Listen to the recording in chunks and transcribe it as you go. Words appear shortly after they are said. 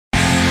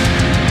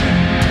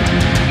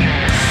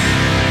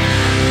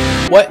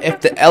What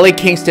if the LA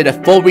Kings did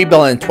a full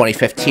rebuild in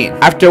 2015?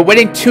 After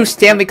winning 2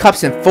 Stanley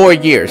Cups in 4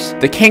 years,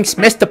 the Kings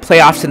missed the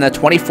playoffs in the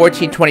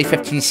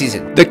 2014-2015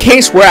 season. The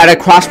Kings were at a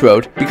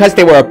crossroad because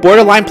they were a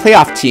borderline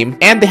playoff team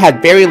and they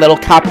had very little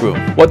cap room.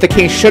 What the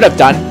Kings should have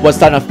done was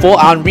done a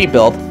full-on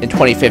rebuild in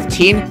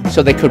 2015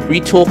 so they could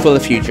retool for the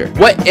future.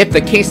 What if the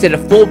Kings did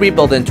a full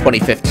rebuild in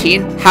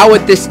 2015? How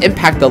would this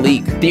impact the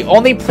league? The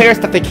only players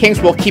that the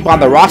Kings will keep on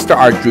the roster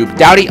are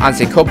Doughty,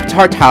 Anze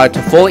Kopitar, Tyler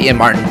Toffoli, and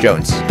Martin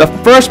Jones. The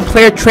first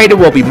player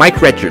traded will be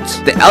Mike Richards.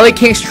 The LA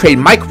Kings trade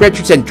Mike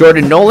Richards and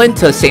Jordan Nolan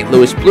to the St.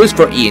 Louis Blues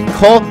for Ian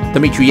Cole,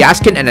 Dmitry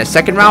Yaskin, and a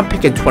second-round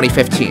pick in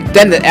 2015.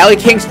 Then the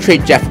LA Kings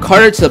trade Jeff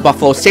Carter to the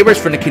Buffalo Sabres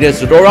for Nikita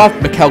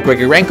Zadorov, Mikhail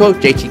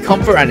Grigorenko, J.T.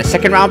 Compher, and a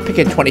second-round pick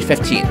in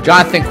 2015.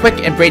 Jonathan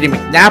Quick and Brady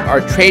McNabb are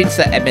traded to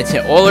the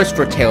Edmonton Oilers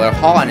for Taylor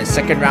Hall and a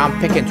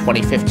second-round pick in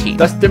 2015.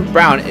 Dustin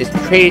Brown is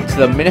traded to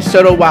the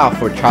Minnesota Wild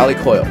for Charlie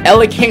Coyle.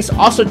 LA Kings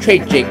also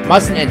trade Jake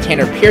Muzzin and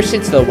Tanner Pearson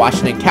to the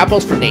Washington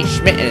Capitals for Nate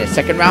Schmidt and a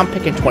second-round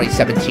pick in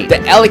 2017. The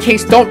LA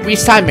Kings don't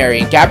re-sign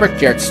Marian Gaborik,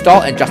 Jared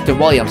Stahl, and Justin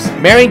Williams.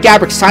 Marian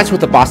Gaborik signs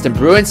with the Boston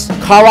Bruins,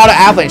 Colorado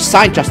Avalanche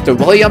signed Justin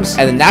Williams,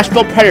 and the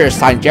Nashville Predators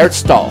signed Jared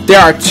Stahl. There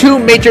are 2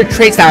 major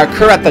trades that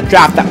occur at the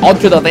draft that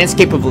alter the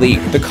landscape of the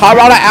league. The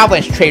Colorado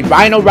Avalanche trade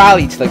Ryan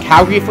O'Reilly to the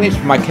Calgary Flames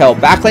for Mikael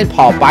Backlund,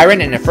 Paul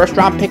Byron, and a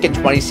first-round pick in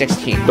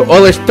 2016. The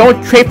Oilers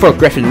don't trade for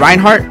Griffin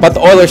Reinhart, but the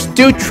Oilers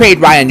do trade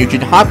Ryan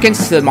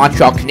Nugent-Hopkins to the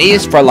Montreal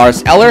Canadiens for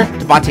Lars Eller,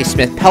 Devontae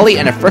Smith-Pelly,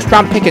 and a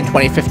first-round pick in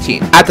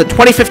 2015. At the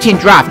 2015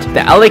 draft,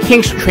 the LA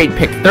Kings trade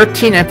pick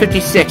 13 and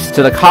 56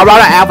 to the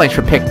Colorado Avalanche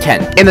for pick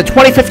 10. In the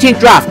 2015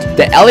 draft,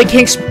 the LA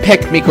Kings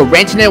pick Mikko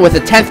Rantanen with the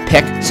 10th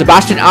pick,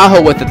 Sebastian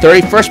Aho with the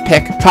 31st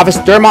pick, Travis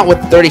Dermott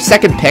with the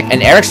 32nd pick,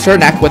 and Eric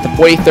Cernak with the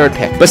 43rd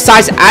pick.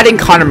 Besides adding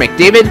Connor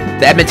McDavid,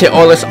 the Edmonton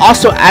Oilers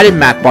also added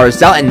Matt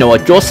Barzal and Noah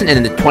Juulsen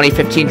in the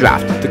 2015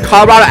 draft. The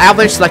Colorado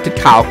Avalanche selected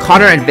Kyle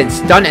Connor and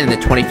Vince Dunn in the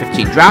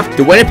 2015 draft.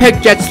 The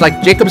Winnipeg Jets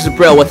select Jacob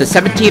Zabril with the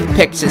 17th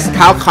pick since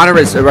Kyle Connor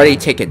is already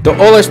taken. The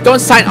Oilers don't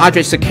sign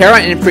Andre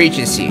Sekera in free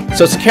agency,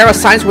 so Sekera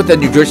signs with the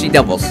New Jersey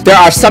Devils. There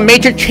are some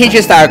major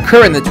changes that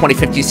occur in the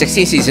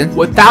 2015-16 season.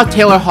 Without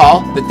Taylor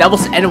Hall, the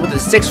Devils ended with a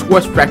 6th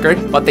worst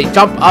record, but they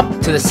jump up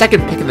to the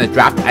 2nd pick in the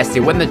draft as they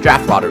win the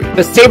draft lottery.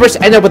 The Sabres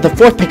end up with the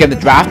 4th pick in the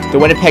draft, the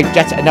Winnipeg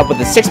Jets end up with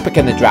the 6th pick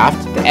in the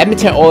draft, the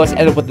Edmonton Oilers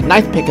end up with the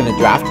 9th pick in the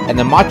draft, and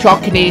the Montreal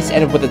Canadiens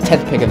end up with the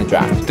 10th pick in the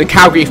draft. The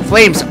Calgary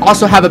Flames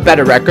also have a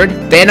better record.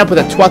 They end up with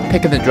the 12th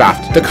pick in the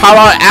draft. The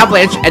Colorado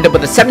Avalanche end up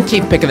with the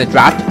 17th pick in the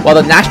draft, while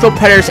the Nashville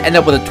Predators end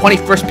up with the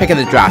 21st pick in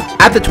the draft.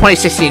 At the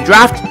 2016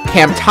 draft,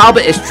 Cam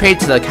Talbot is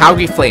traded to the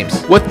Calgary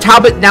Flames. With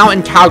Talbot now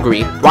in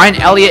Calgary, Brian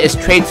Elliott is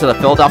traded to the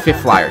Philadelphia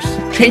Flyers.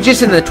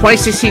 Changes in the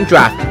 2016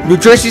 draft. New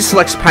Jersey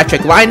selects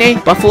Patrick Laine,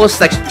 Buffalo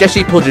selects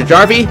Jesse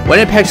Puljujarvi,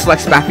 Winnipeg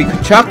selects Matthew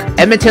Tkachuk,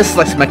 Edmonton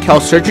selects Mikhail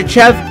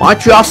Sergachev,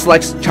 Montreal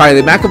selects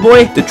Charlie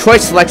McAvoy,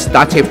 Detroit selects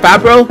Dante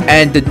Fabro,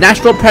 and the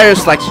Nashville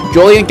Predators selects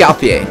Julian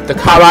Gauthier. The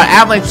Colorado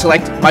Avalanche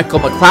select Michael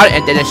McLeod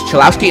and Dennis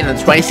Cholowski in the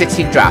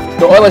 2016 draft.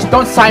 The Oilers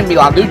don't sign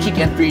Milan Lucic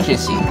in free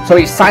agency, so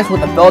he signs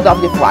with the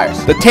Philadelphia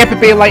Flyers. The Tampa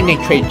Bay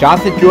Lightning trade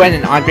Jonathan Drouin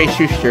and Andre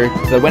Schuster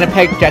to the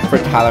Winnipeg Jets for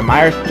Tyler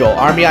Myers, Joel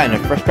Armia, and a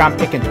first-round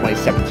pick in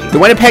 2017. The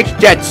Winnipeg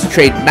Jets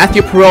trade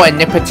Matthew Perreault and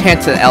Nick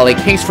Petan to the LA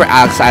Kings for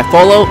Alex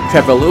Iafallo,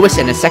 Trevor Lewis,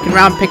 and a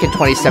second-round pick in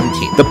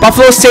 2017. The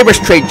Buffalo Sabres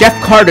trade Jeff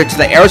Carter to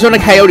the Arizona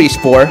Coyotes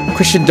for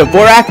Christian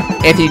Dvorak,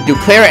 Anthony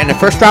Duclair, and a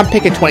first-round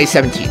pick in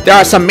 2017. There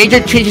are some major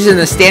changes in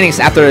the standings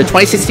after the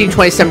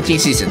 2016-2017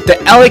 season. The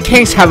LA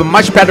Kings have a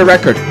much better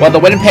record, while the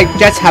Winnipeg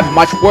Jets have a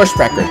much worse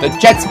record. The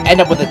Jets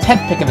end up with the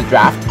 10th pick in the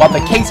draft, while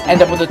the Kings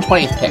end up with the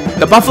 20th pick.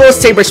 The Buffalo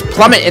Sabres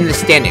plummet in the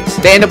standings.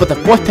 They end up with the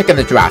 4th pick in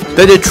the draft.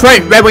 The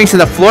Detroit Red Wings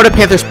and the Florida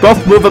Panthers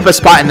both move up a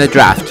spot in the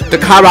draft. The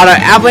Colorado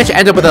Avalanche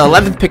end up with the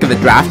 11th pick in the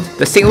draft.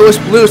 The St. Louis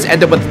Blues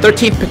end up with the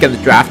 13th pick in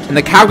the draft, and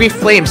the Calgary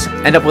Flames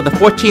end up with the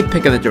 14th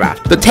pick in the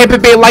draft. The Tampa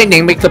Bay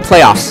Lightning make the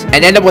playoffs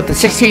and end up with the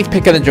 16th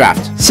pick in the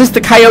draft. Since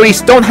the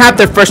Coyotes don't have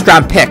their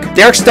first-round pick,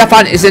 Derek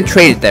Stepan isn't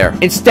traded there.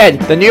 Instead,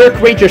 the New York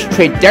Rangers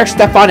trade Derek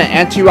Stepan and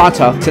Antti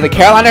Raanta to the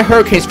Carolina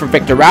Hurricanes for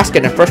Victor Rask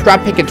and a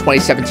first-round pick in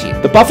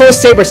 2017. The Buffalo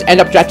Sabres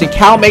end up drafting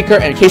Cal Maker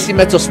and Casey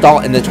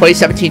Mitchell-Stahl in the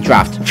 2017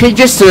 draft.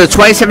 Changes to the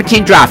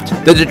 2017 draft.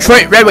 The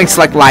Detroit Red Wings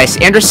select Elias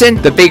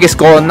Anderson, the Vegas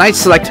Golden Knights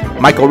select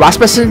Michael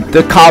Rasmussen,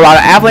 the Colorado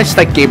Avalanche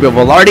select Gabriel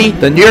Velarde,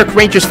 the New York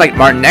Rangers select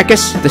Martin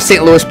Necas, the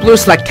St. Louis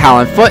Blues select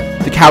Callan Foote,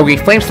 the Calgary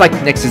Flames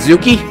select Nick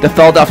Suzuki, the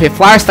Philadelphia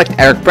Flyers select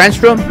Eric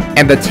Brandstrom,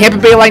 and the Tampa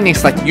Bay Lightning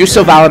select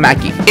Juuso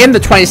Valimaki. In the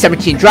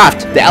 2017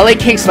 draft, the LA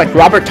Kings select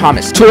Robert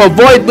Thomas. To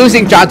avoid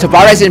losing John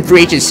Tavares in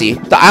free agency,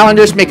 the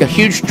Islanders make a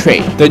huge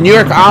trade. The New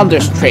York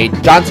Islanders trade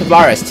John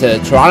Tavares to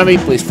the Toronto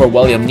Maple Leafs for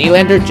William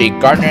Nylander, Jake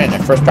Gardiner, and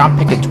a first-round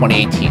pick in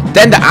 2018.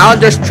 Then the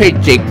Islanders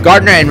trade Jake trade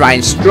Gardner and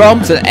Ryan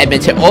Strome to the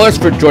Edmonton Oilers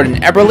for Jordan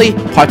Eberle,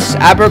 Pontus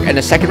Aberg, and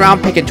a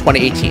second-round pick in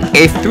 2018.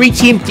 A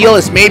 3-team deal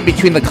is made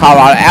between the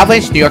Colorado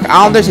Avalanche, New York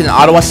Islanders, and the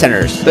Ottawa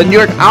Senators. The New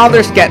York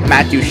Islanders get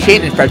Matt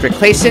Duchene and Frederick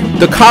Claesson.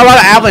 The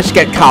Colorado Avalanche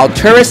get Kyle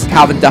Turris,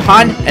 Calvin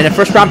DeHaan, and a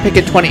first-round pick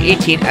in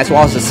 2018, as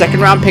well as a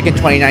second-round pick in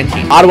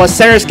 2019. Ottawa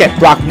Senators get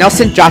Brock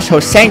Nelson, Josh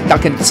Ho-Sang,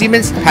 Duncan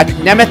Siemens, Patrick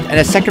Nemeth, and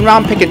a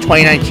second-round pick in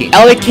 2019.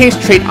 LA Kings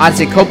trade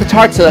Anze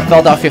Kopitar to the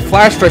Philadelphia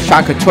Flyers for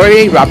Sean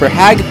Couturier, Robert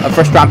Hagg, a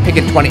first-round pick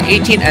in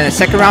 2018, and a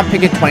second-round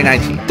pick in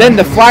 2019. Then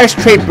the Flyers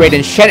trade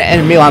Braden Shen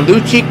and Milan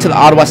Lucic to the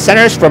Ottawa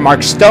Senators for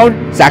Mark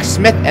Stone, Zach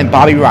Smith, and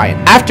Bobby Ryan.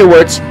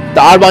 Afterwards, the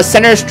Ottawa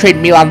Senators trade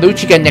Milan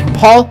Lucic and Nick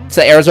Paul to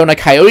the Arizona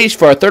Coyotes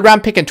for a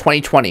third-round pick in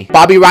 2020.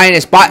 Bobby Ryan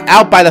is bought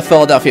out by the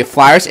Philadelphia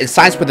Flyers and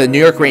signs with the New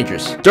York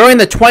Rangers. During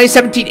the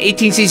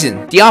 2017-18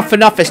 season, Dion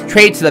Phaneuf is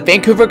traded to the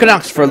Vancouver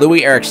Canucks for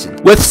Louis Eriksson.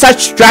 With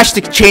such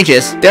drastic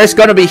changes, there's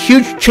going to be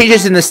huge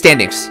changes in the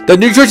standings. The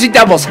New Jersey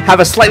Devils have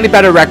a slightly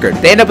better record.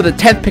 They end up with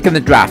the 10th pick in the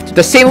draft.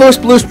 The St. Louis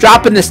Blues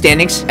drop in the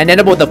standings and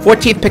end up with the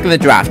 14th pick in the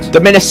draft. The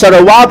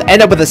Minnesota Wild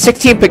end up with the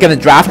 16th pick in the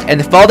draft, and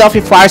the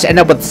Philadelphia Flyers end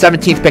up with the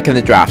 17th pick in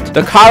the draft.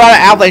 The Colorado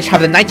Avalanche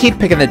have the 19th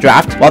pick in the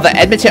draft, while the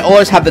Edmonton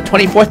Oilers have the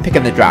 24th pick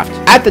in the draft.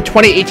 At the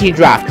 2018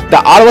 draft,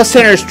 the Ottawa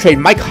Senators trade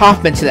Mike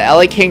Hoffman to the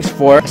LA Kings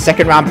for a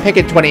second-round pick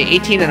in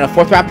 2018 and a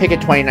fourth-round pick in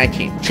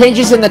 2019.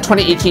 Changes in the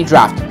 2018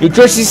 draft. New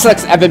Jersey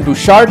selects Evan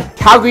Bouchard,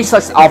 Calgary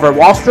selects Oliver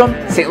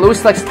Wahlstrom, St. Louis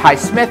selects Ty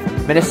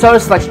Smith, Minnesota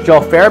selects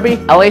Joel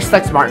Farabee, LA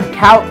selects Martin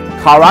Kaut,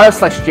 Colorado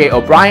selects Jay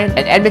O'Brien, and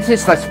Edmonton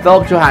selects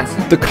Philip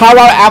Johansson. The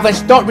Colorado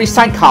Avalanche don't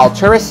re-sign Kyle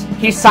Turris.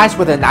 He signs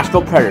with the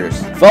Nashville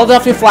Predators.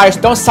 Philadelphia Flyers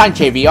don't sign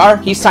JVR.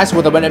 He signs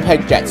with the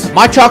Winnipeg Jets.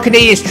 Montreal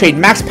Canadiens trade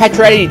Max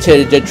Pacioretty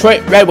to the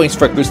Detroit Red Wings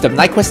for Gustav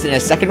Nyquist and a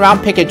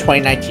second-round pick in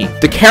 2019.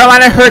 The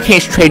Carolina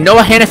Hurricanes trade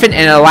Noah Hanifin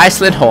and Elias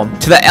Lindholm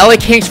to the LA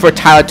Kings for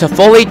Tyler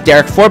Toffoli,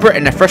 Derek Forbort,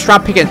 and a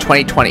first-round pick in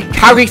 2020.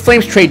 Calgary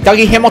Flames trade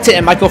Dougie Hamilton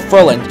and Michael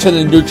Furlan to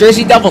the New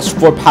Jersey Devils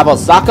for Pavel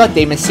Zacha,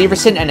 Damon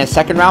Severson, and a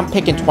second-round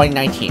pick in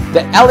 2019.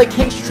 The LA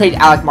Kings trade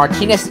Alec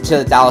Martinez to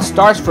the Dallas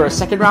Stars for a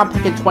second-round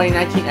pick in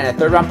 2019 and a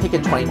third-round pick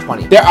in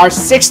 2020. There are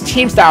 6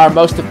 teams that are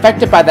most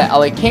affected by the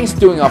LA Kings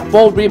doing a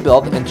full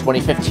rebuild in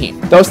 2015.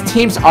 Those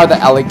teams are the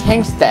LA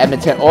Kings, the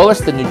Edmonton Oilers,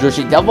 the New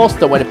Jersey Devils,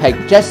 the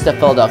Winnipeg Jets, the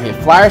Philadelphia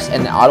Flyers,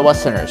 and the Ottawa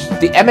Senators.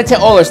 The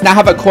Edmonton Oilers now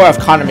have a core of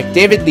Connor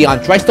McDavid, Leon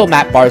Draisaitl,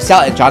 Matt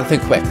Barzal, and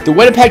Jonathan Quick. The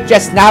Winnipeg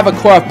Jets now have a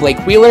core of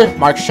Blake Wheeler,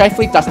 Mark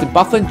Scheifele, Dustin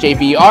Byfuglien,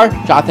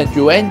 JVR, Jonathan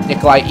Drouin,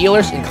 Nikolai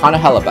Ehlers, and Connor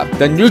Hellebuyck.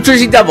 The New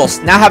Jersey Devils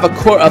now have a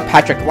core of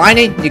Patrick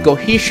Laine, Nico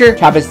Hischier,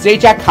 Travis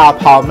Zajac, Kyle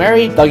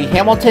Palmieri, Dougie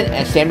Hamilton,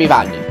 and Sammy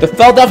Vatanen. The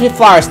Philadelphia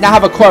Flyers now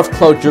have a core of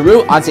Claude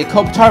Giroux, Anze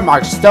Kopitar,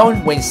 Mark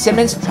Stone, Wayne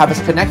Simmons, Travis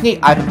Konechny,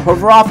 Ivan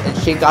Provorov, and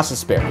Shane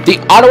Gostisbehere. The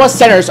Ottawa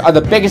Senators are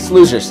the biggest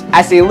losers,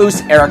 as they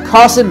lose Erik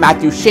Karlsson,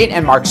 Matt Duchene,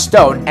 and Mark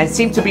Stone, and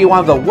seem to be one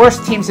of the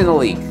worst teams in the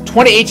league.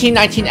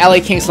 2018-19 LA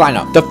Kings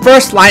lineup. The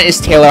first line is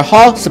Taylor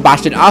Hall,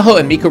 Sebastian Aho,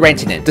 and Mikko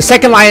Rantanen. The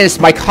second line is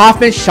Mike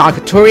Hoffman, Sean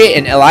Couturier,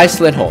 and Elias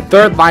Lindholm.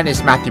 Third line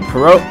is Matthew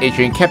Perreault,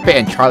 Adrian Kempe,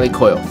 and Charlie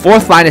Coyle.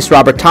 Fourth line is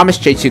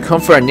R.Thomas-JT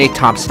Compher and Nate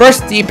Thompson.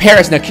 First D pair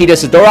is Nikita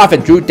Zadorov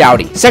and Drew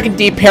Doughty. Second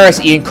D pair is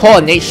I.Cole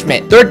and Nate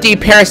Schmidt. Third D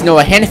pair is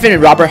Noah Hanifin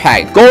and Robert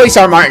Hagg.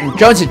 Goalies are Martin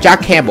Jones and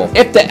J.Campbell.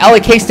 If the LA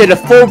Kings did a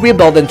full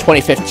rebuild in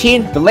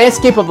 2015, the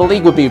landscape of the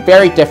league would be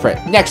very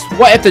different. Next,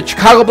 what if the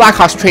Chicago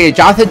Blackhawks traded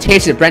Jonathan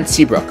Toews and Brent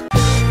Seabrook?